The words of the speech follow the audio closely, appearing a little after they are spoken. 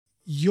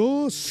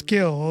your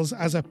skills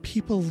as a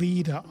people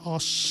leader are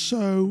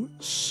so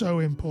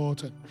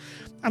important.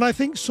 And I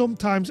think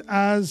sometimes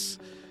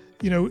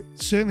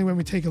certainly when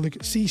we take a look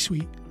at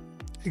C-suite,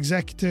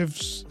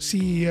 executives,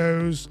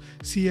 CEOs,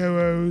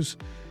 COOs,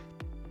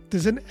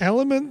 there's an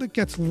element that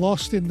gets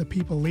lost in the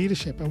people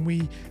leadership,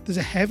 and there's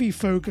a heavy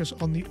focus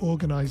on the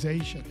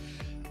organization.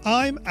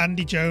 I'm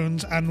Andy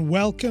Jones, and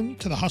welcome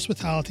to the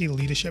Hospitality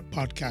Leadership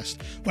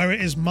Podcast, where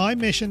it is my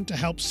mission to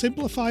help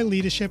simplify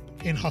leadership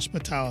in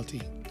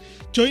hospitality.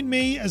 Join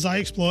me as I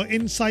explore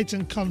insights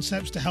and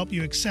concepts to help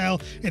you excel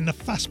in the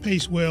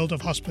fast-paced world of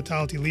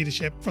hospitality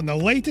leadership, from the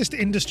latest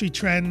industry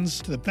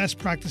trends to the best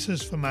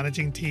practices for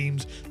managing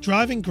teams,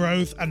 driving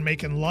growth, and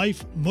making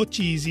life much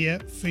easier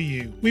for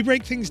you. We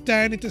break things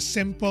down into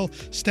simple,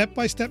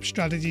 step-by-step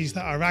strategies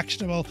that are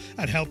actionable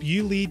and help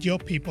you lead your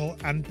people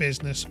and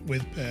business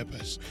with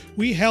purpose.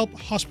 We help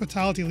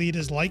hospitality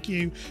leaders like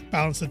you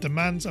balance the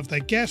demands of their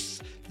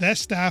guests, their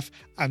staff,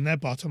 and their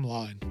bottom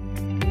line.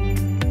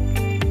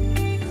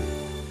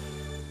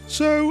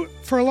 So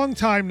for a long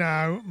time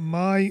now,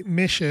 my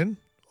mission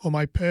or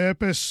my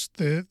purpose,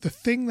 the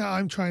thing that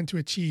I'm trying to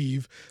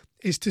achieve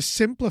is to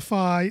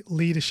simplify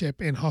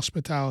leadership in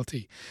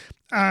hospitality.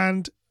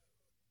 And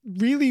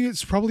really,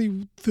 it's probably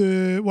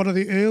one of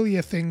the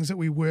earlier things that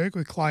we work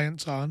with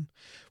clients on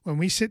when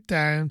we sit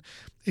down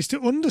is to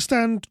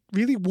understand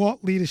really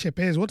what leadership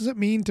is. What does it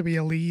mean to be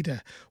a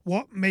leader?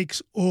 What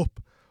makes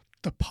up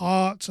the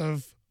parts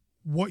of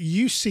what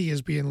you see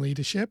as being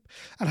leadership,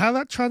 and how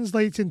that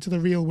translates into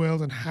the real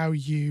world, and how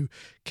you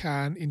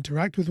can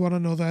interact with one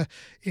another,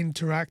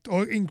 interact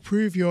or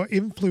improve your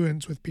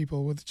influence with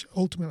people, which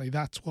ultimately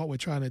that's what we're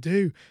trying to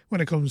do when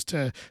it comes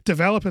to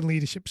developing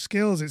leadership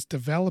skills. It's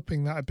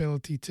developing that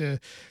ability to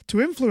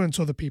influence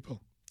other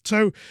people.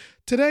 So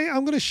today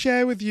I'm going to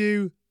share with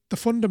you the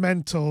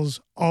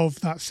fundamentals of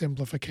that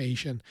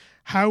simplification,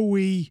 how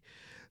we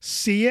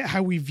see it,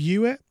 how we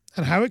view it,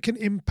 and how it can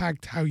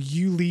impact how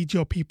you lead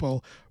your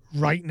people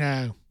right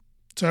now.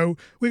 So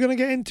we're going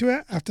to get into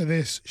it after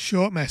this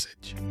short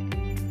message.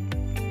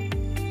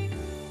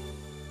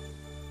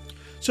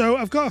 So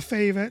I've got a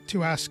favour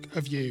to ask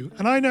of you,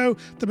 and I know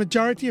the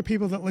majority of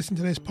people that listen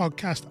to this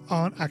podcast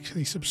aren't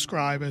actually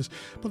subscribers,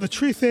 but the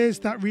truth is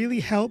that really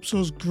helps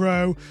us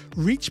grow,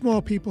 reach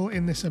more people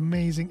in this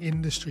amazing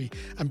industry,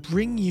 and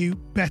bring you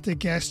better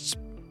guests,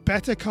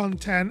 better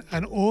content,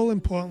 and all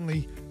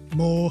importantly,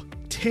 more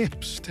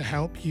tips to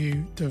help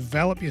you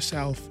develop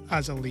yourself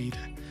as a leader.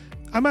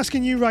 I'm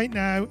asking you right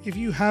now, if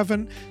you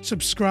haven't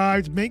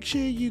subscribed, make sure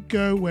you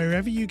go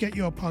wherever you get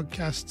your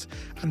podcasts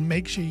and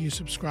make sure you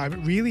subscribe. It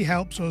really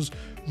helps us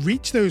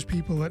reach those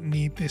people that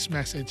need this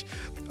message.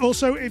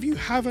 Also, if you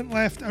haven't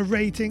left a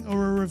rating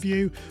or a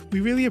review,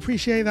 we really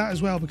appreciate that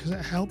as well, because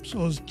it helps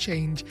us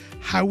change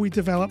how we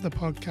develop the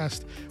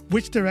podcast,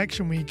 which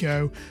direction we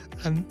go,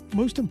 and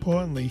most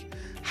importantly,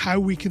 how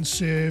we can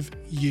serve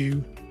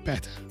you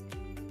better.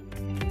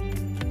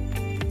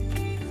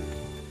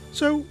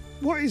 So,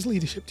 what is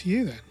leadership to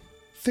you then?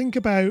 Think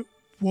about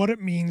what it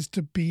means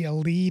to be a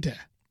leader.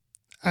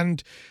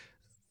 And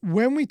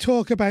when we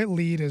talk about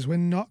leaders, we're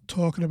not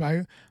talking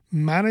about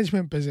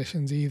management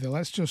positions either.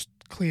 Let's just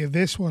clear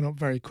this one up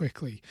very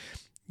quickly.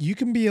 You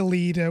can be a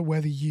leader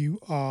whether you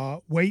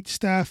are wait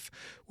staff,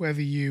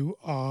 whether you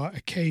are a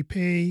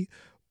KP,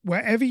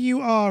 wherever you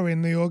are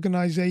in the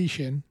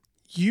organization,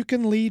 you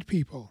can lead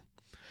people.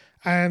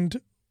 And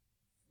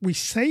we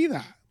say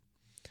that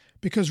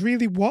because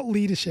really what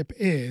leadership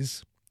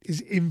is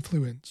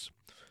influence.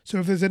 So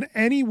if there's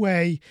any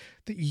way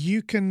that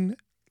you can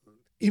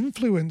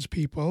influence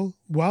people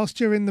whilst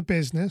you're in the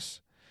business,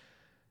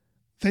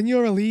 then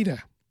you're a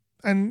leader.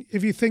 And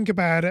if you think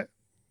about it,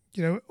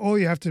 all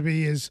you have to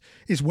be is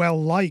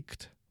well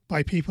liked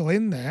by people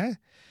in there.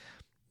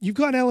 You've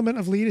got an element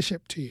of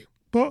leadership to you.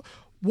 But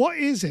what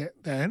is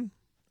it then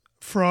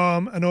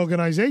from an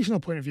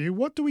organizational point of view?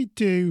 What do we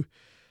do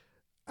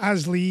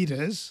as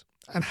leaders,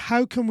 and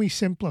how can we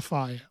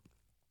simplify it?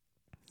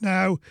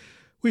 Now,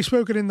 we've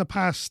spoken in the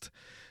past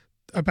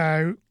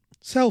about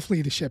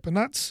self-leadership, and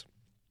that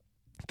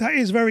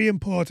is very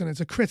important.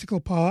 It's a critical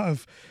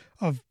part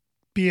of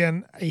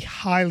being a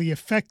highly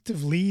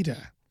effective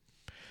leader.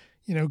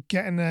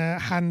 Getting a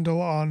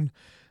handle on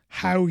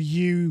how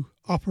you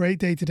operate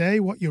day to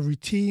day, what your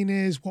routine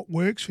is, what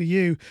works for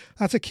you.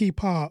 That's a key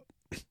part.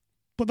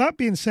 But that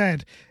being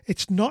said,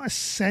 it's not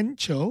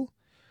essential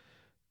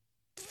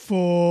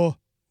for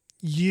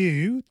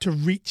you to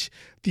reach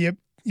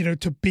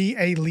to be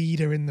a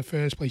leader in the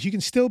first place. You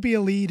can still be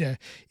a leader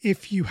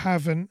if you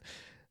haven't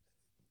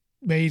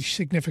made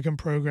significant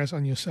progress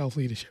on your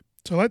self-leadership.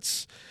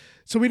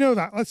 So we know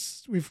that.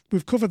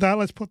 We've covered that.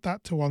 Let's put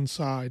that to one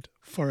side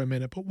for a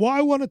minute. But what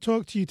I want to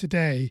talk to you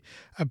today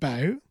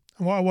about, and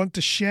what I want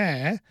to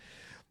share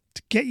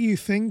to get you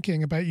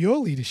thinking about your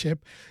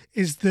leadership,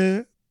 is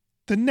the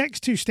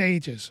next two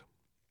stages.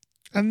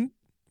 And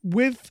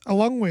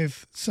along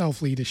with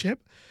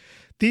self-leadership,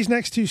 these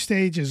next two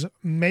stages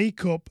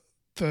make up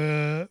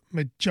the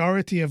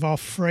majority of our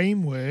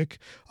framework,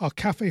 our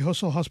Cafe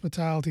Hustle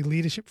Hospitality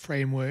Leadership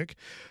Framework,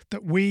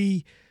 that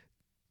we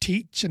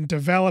teach and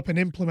develop and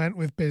implement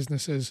with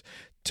businesses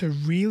to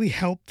really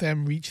help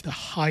them reach the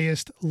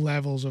highest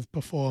levels of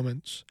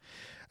performance.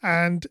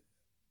 And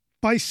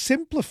by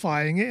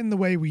simplifying it in the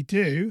way we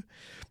do,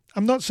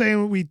 I'm not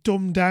saying we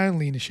dumb down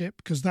leadership,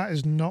 because that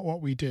is not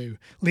what we do.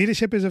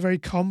 Leadership is a very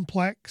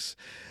complex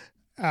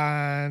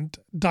and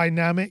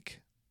dynamic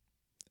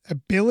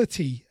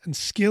ability and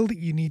skill that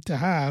you need to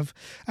have,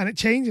 and it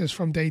changes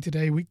from day to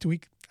day, week to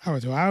week, hour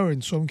to hour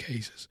in some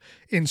cases,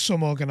 in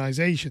some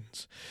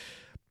organizations.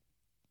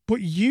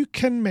 But you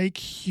can make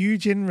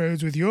huge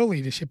inroads with your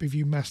leadership if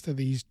you master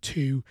these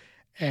two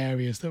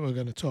areas that we're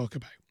going to talk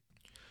about.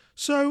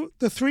 So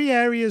the three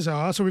areas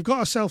are, so we've got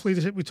our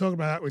self-leadership, we talked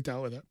about that, we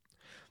dealt with it.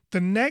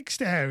 The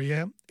next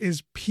area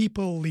is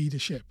people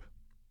leadership.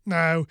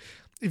 Now,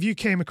 if you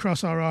came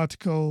across our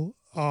article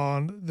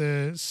on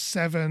the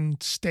 7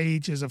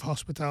 stages of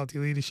hospitality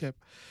leadership,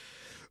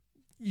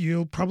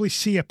 you'll probably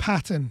see a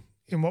pattern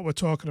in what we're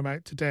talking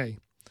about today.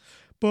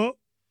 But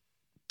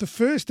the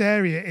first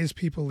area is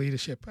people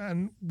leadership.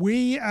 And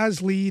we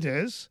as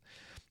leaders,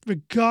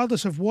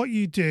 regardless of what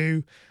you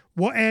do,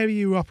 what area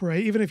you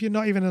operate, even if you're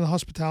not even in the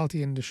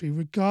hospitality industry,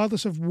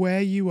 regardless of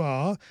where you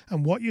are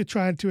and what you're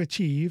trying to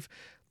achieve,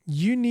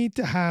 you need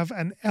to have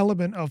an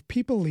element of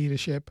people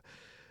leadership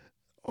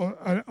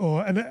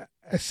or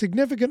a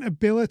significant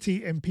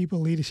ability in people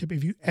leadership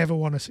if you ever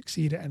want to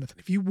succeed at anything.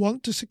 If you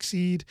want to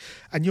succeed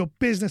and your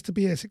business to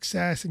be a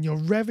success and your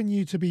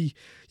revenues to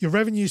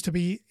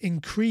be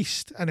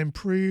increased and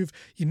improve,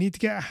 you need to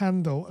get a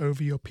handle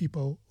over your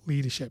people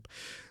leadership.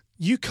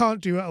 You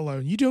can't do it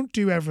alone. You don't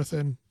do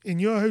everything. In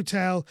your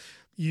hotel,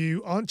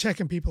 you aren't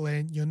checking people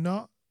in.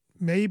 You're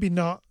maybe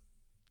not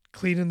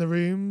cleaning the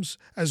rooms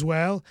as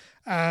well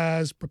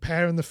as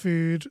preparing the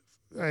food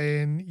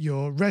in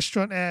your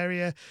restaurant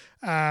area,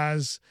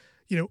 as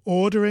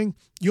ordering.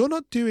 You're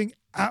not doing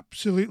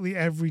absolutely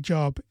every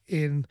job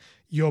in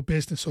your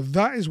business. So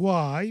that is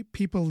why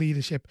people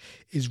leadership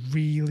is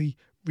really,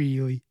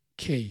 really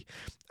key.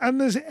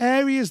 And there's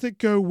areas that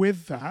go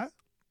with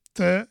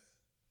that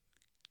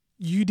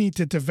you need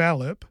to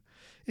develop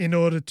in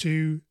order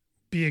to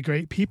be a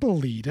great people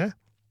leader.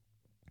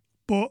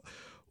 But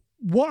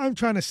what I'm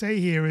trying to say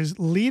here is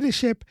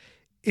leadership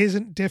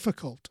isn't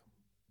difficult.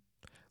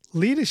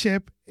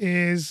 Leadership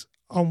is,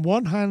 on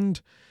one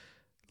hand,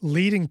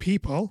 leading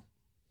people,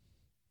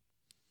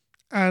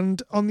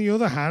 and on the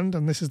other hand,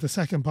 and this is the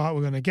second part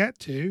we're going to get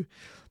to,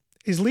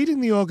 is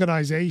leading the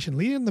organization,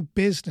 leading the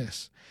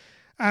business.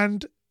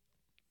 And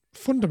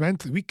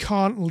fundamentally, we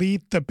can't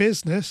lead the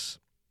business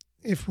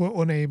if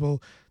we're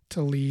unable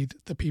to lead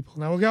the people.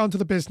 Now, we'll get onto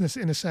the business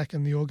in a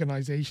second, the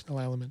organizational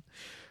element.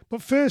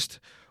 But first,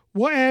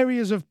 what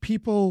areas of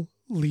people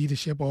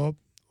leadership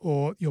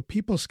or your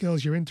people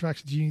skills, your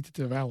interactions you need to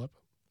develop?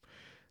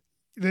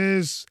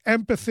 There's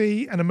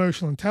empathy and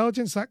emotional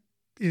intelligence. That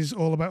is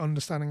all about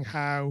understanding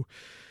how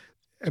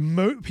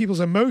people's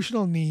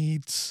emotional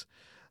needs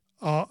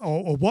are,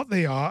 or what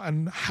they are,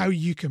 and how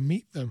you can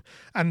meet them.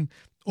 And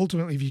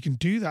ultimately, if you can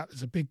do that,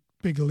 there's a big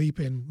leap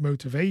in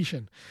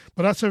motivation.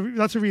 But that's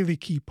a really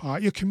key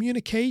part. Your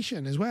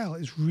communication as well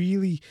is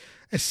really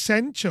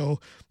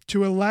essential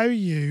to allow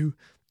you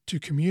to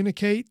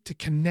communicate, to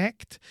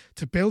connect,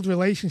 to build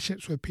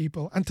relationships with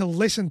people, and to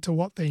listen to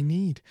what they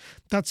need.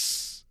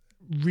 That's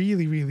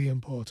really, really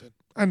important.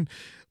 And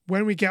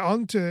when we get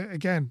on to,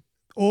 again,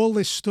 all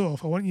this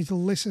stuff, I want you to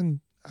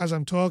listen as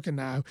I'm talking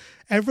now.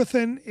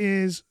 Everything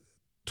is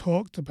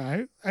talked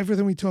about,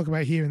 everything we talk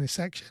about here in this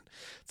section,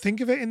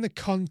 think of it in the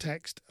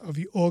context of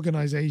your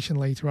organization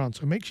later on.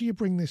 So make sure you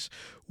bring this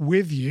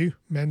with you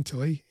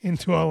mentally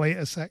into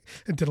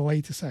the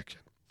later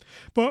section.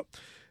 But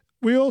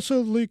we also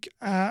look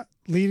at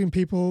leading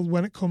people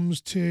when it comes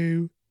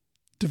to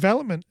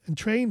development and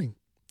training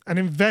and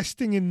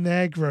investing in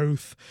their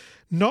growth.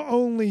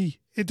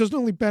 It doesn't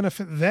only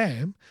benefit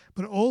them,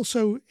 but it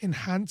also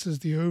enhances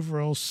the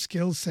overall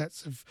skill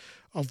sets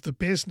of the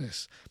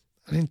business.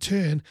 And in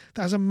turn,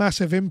 that has a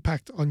massive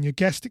impact on your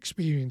guest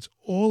experience,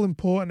 all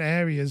important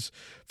areas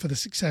for the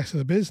success of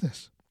the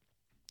business.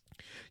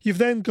 You've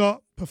then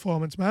got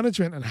performance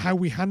management and how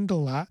we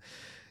handle that.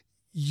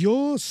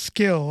 Your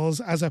skills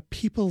as a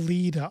people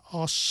leader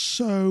are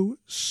so,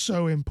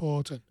 so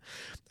important.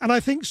 And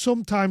I think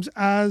sometimes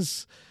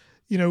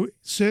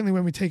certainly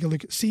when we take a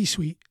look at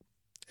C-suite,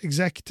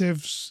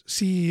 executives,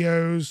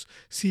 CEOs,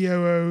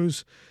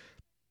 COOs,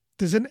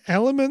 there's an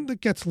element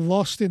that gets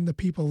lost in the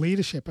people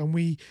leadership,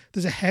 and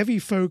there's a heavy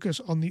focus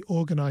on the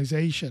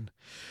organization.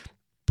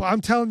 But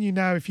I'm telling you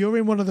now, if you're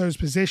in one of those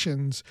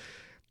positions,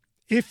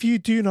 if you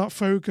do not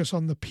focus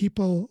on the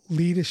people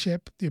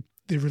leadership, the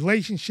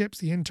relationships,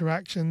 the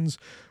interactions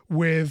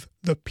with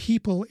the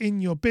people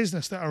in your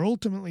business that are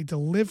ultimately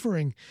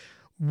delivering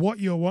what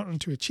you're wanting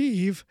to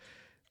achieve,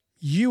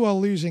 you are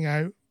losing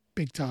out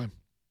big time.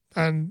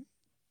 And,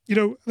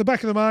 the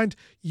back of the mind,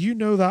 you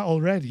know that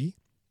already.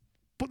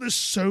 But there's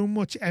so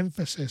much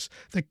emphasis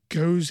that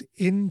goes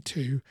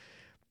into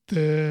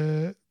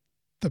the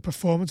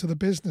performance of the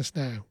business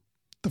now,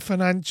 the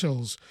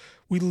financials.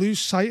 We lose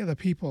sight of the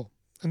people.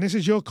 And this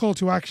is your call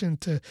to action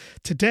to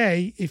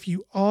today. If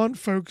you aren't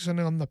focusing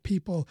on the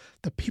people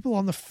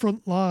on the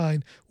front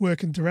line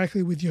working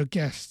directly with your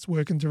guests,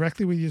 working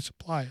directly with your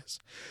suppliers,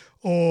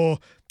 or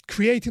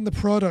creating the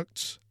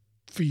products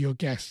for your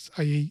guests,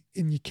 i.e.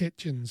 in your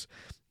kitchens,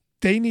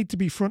 they need to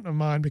be front of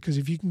mind, because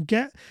if you can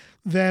get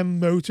them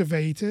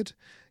motivated,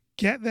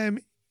 get them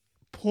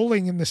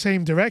pulling in the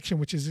same direction,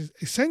 which is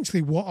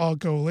essentially what our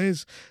goal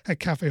is at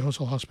Cafe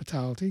Hustle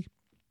Hospitality,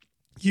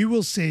 you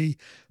will see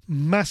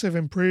massive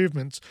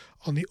improvements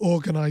on the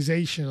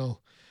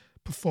organizational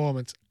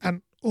performance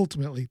and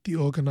ultimately the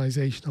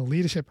organizational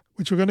leadership,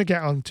 which we're going to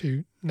get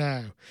onto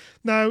now.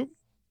 Now,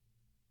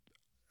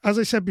 as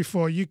I said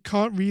before, you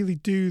can't really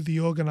do the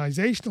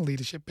organizational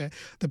leadership bit,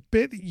 the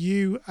bit that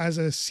you as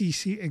a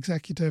C-suite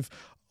executive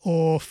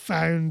or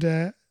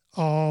founder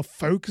are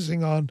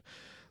focusing on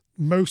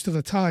most of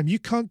the time. You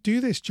can't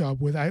do this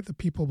job without the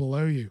people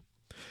below you.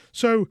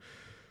 So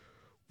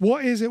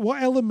what is it?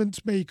 What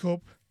elements make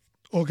up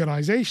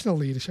organizational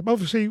leadership?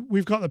 Obviously,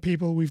 we've got the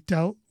people, we've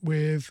dealt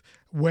with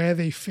where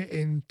they fit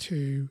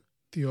into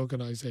the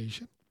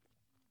organization.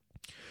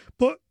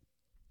 But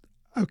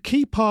a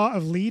key part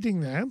of leading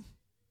them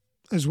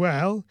as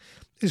well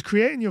is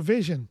creating your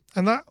vision.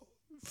 And that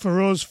for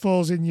us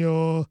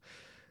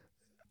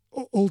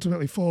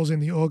ultimately falls in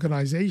the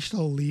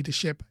organizational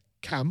leadership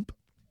camp.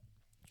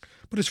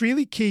 But it's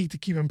really key to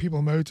keeping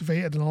people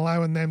motivated and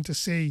allowing them to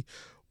see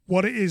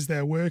what it is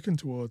they're working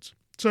towards.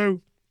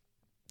 So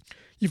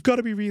you've got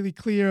to be really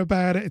clear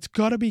about it. It's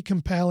got to be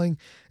compelling.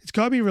 It's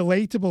got to be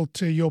relatable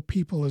to your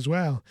people as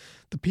well,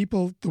 the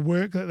people, the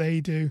work that they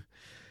do.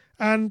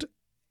 And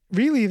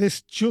really,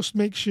 this just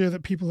makes sure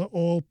that people are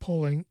all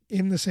pulling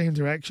in the same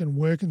direction,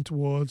 working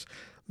towards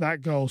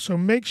that goal. So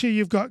make sure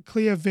you've got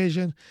clear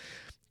vision,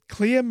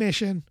 clear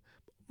mission,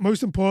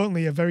 most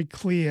importantly, a very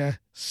clear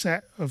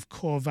set of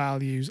core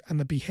values and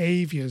the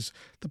behaviors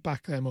that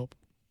back them up.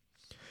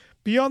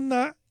 Beyond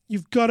that,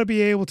 you've got to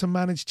be able to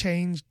manage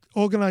change.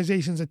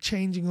 Organizations are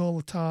changing all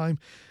the time.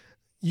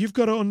 You've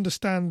got to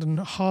understand and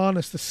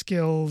harness the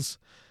skills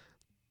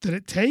that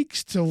it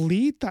takes to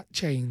lead that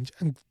change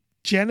and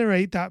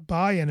generate that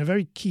buy-in. A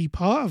very key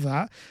part of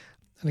that,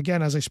 and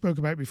again, as I spoke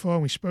about before,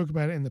 and we spoke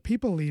about it in the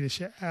people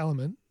leadership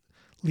element,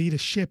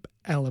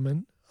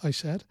 I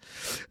said,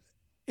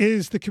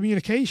 is the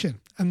communication.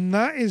 And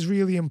that is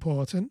really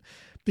important,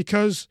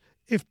 because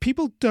if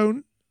people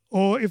don't,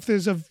 or if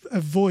there's a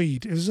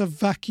void, if there's a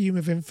vacuum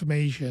of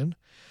information,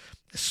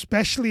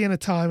 especially in a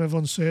time of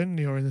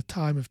uncertainty or in a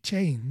time of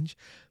change,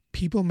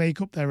 people make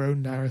up their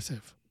own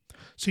narrative.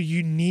 So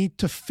you need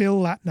to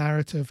fill that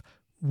narrative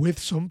with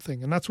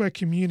something. And that's where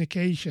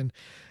communication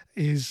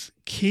is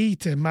key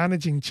to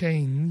managing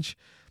change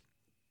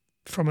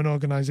from an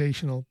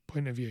organizational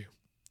point of view.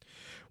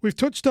 We've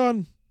touched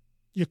on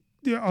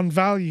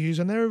values,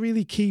 and they're a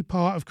really key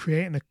part of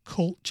creating a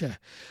culture.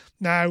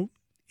 Now,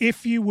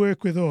 if you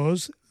work with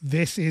us,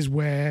 this is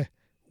where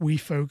we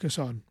focus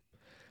on.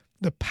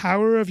 The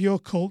power of your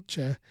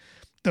culture,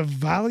 the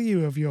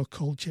value of your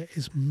culture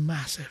is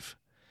massive.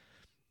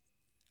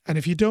 And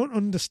if you don't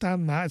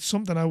understand that, it's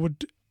something I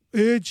would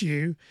urge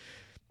you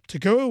to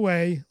go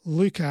away,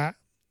 look at,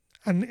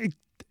 and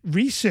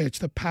research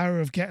the power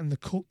of getting the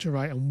culture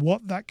right and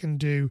what that can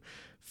do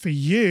for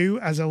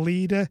you as a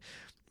leader,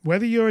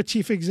 whether you're a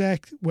chief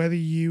exec, whether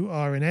you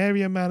are an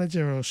area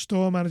manager or a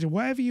store manager,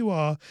 whatever you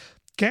are.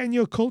 Getting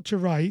your culture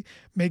right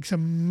makes a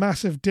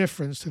massive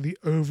difference to the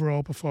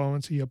overall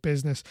performance of your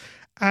business,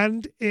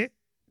 and it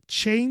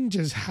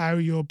changes how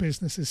your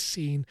business is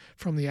seen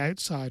from the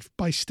outside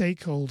by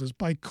stakeholders,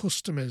 by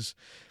customers,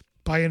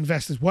 by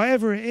investors,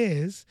 whatever it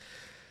is.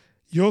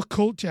 Your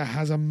culture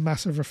has a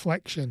massive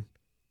reflection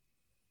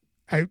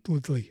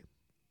outwardly.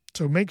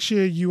 So make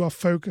sure you are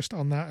focused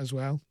on that as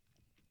well.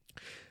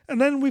 And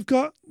then we've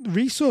got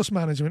resource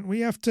management. We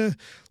have to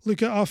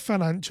look at our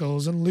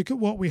financials and look at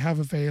what we have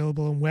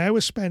available and where we're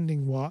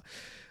spending what.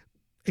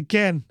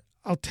 Again,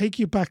 I'll take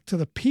you back to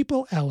the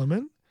people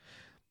element,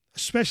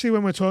 especially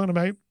when we're talking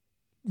about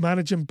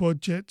managing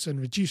budgets and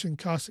reducing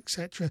costs,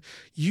 etc.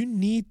 You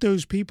need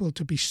those people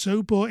to be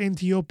so bought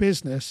into your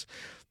business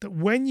that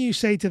when you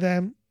say to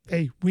them,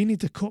 hey, we need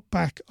to cut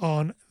back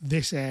on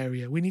this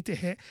area, we need to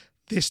hit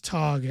this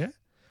target,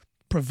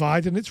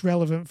 providing it's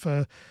relevant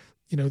for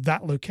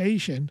that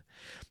location,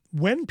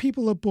 when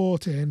people are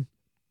bought in,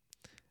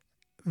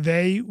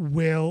 they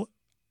will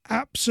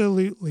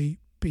absolutely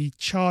be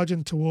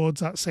charging towards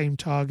that same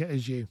target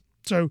as you.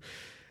 So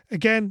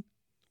again,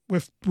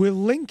 we're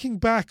linking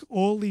back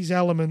all these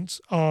elements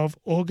of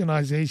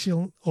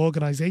organizational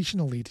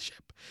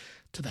leadership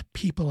to the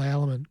people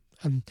element,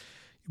 and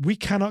we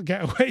cannot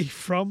get away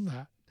from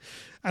that.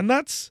 And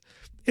that's,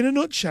 in a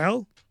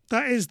nutshell,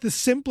 that is the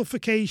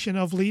simplification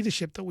of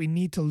leadership that we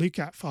need to look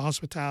at for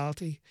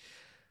hospitality.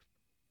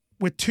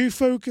 We're too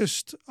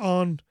focused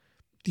on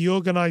the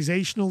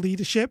organizational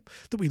leadership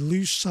that we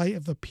lose sight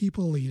of the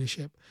people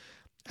leadership.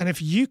 And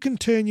if you can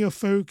turn your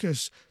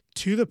focus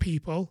to the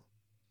people,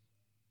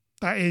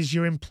 that is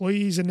your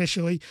employees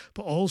initially,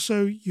 but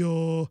also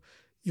your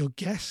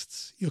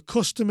guests, your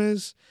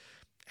customers,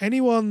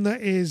 anyone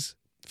that is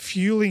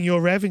fueling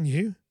your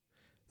revenue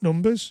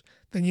numbers,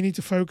 then you need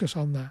to focus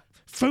on that.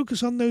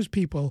 Focus on those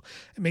people.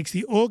 It makes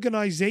the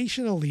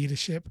organizational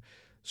leadership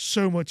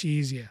so much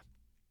easier.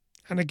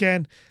 And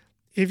again,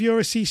 if you're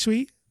a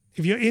C-suite,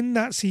 if you're in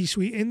that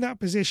C-suite, in that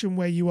position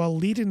where you are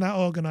leading that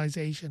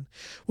organization,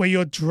 where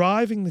you're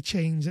driving the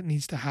change that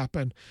needs to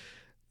happen,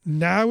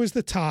 now is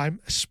the time,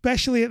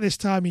 especially at this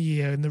time of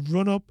year, in the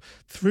run-up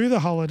through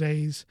the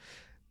holidays,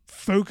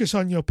 focus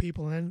on your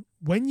people. And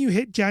when you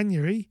hit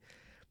January,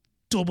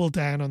 double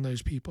down on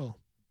those people.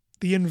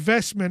 The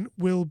investment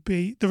will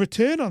be, the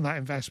return on that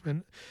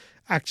investment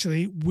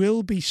actually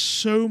will be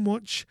so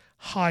much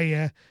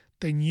higher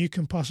than you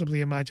can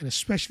possibly imagine,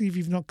 especially if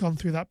you've not gone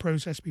through that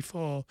process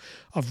before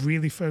of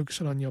really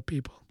focusing on your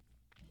people.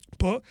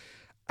 But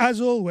as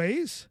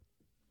always,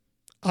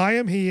 I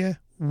am here,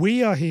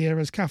 we are here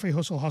as Cafe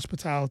Hustle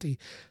Hospitality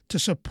to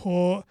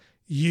support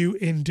you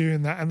in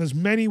doing that. And there's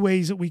many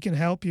ways that we can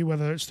help you,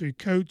 whether it's through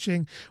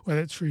coaching,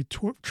 whether it's through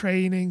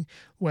training,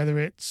 whether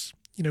it's,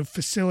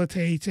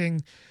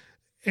 facilitating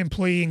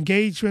employee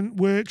engagement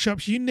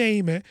workshops, you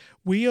name it.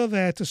 We are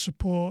there to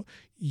support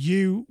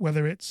you,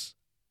 whether it's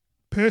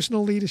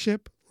personal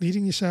leadership,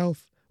 leading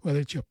yourself, whether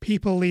it's your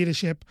people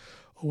leadership,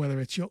 or whether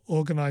it's your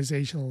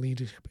organizational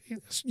leadership.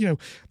 It's, a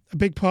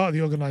big part of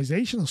the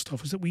organizational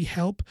stuff is that we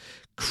help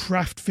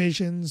craft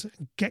visions,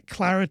 get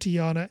clarity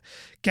on it,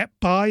 get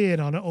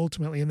buy-in on it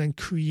ultimately, and then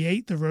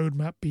create the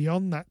roadmap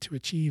beyond that to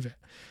achieve it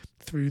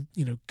through,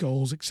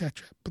 goals,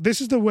 etc. But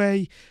this is the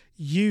way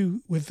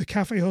you, with the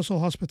Cafe Hustle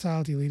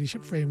Hospitality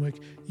Leadership Framework,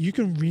 you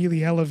can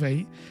really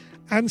elevate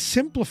and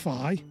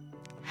simplify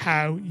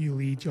how you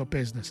lead your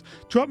business.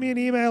 Drop me an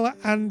email at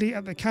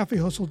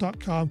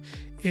andy@thecafehustle.com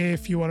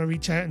if you want to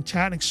reach out and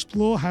chat and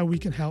explore how we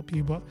can help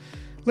you. But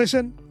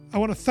listen, I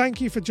want to thank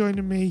you for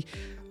joining me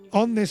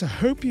on this. I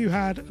hope you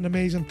had an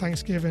amazing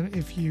Thanksgiving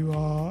if you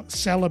are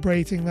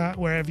celebrating that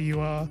wherever you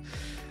are.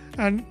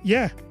 And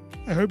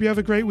I hope you have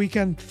a great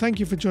weekend. Thank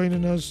you for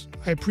joining us.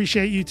 I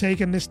appreciate you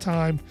taking this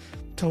time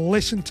to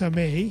listen to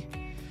me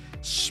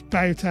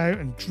spout out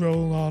and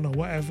droll on or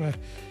whatever.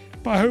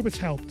 But I hope it's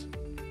helped.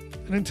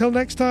 And until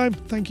next time,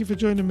 thank you for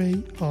joining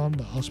me on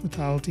the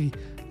Hospitality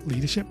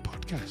Leadership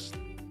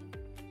Podcast.